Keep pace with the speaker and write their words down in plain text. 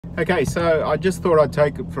Okay, so I just thought I'd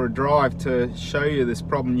take it for a drive to show you this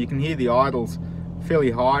problem. You can hear the idles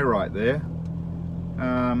fairly high right there.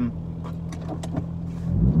 A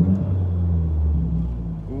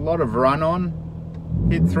lot of run on,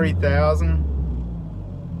 hit 3,000,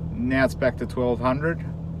 now it's back to 1,200.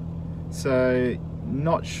 So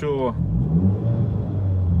not sure,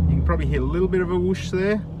 you can probably hear a little bit of a whoosh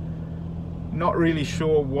there. Not really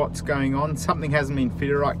sure what's going on. Something hasn't been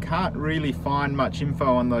fitted right. Can't really find much info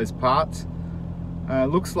on those parts.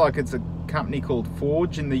 Looks like it's a company called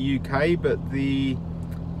Forge in the UK, but the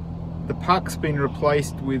puck's been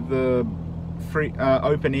replaced with the free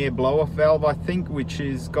open air blow off valve, I think, which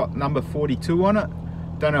has got number 42 on it.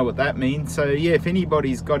 Don't know what that means. So yeah, if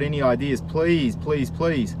anybody's got any ideas, please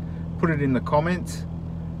put it in the comments.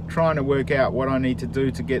 Trying to work out what I need to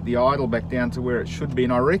do to get the idle back down to where it should be.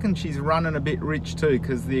 And I reckon she's running a bit rich too,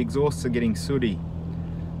 because the exhausts are getting sooty.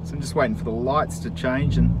 So I'm just waiting for the lights to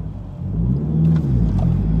change. And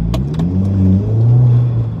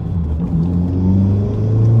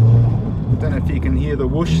don't know if you can hear the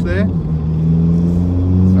whoosh there.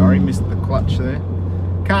 Sorry, missed the clutch there.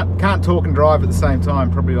 Can't talk and drive at the same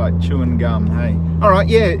time, probably like chewing gum. Hey, all right,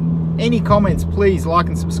 yeah, any comments, please like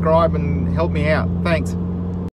and subscribe and help me out. Thanks.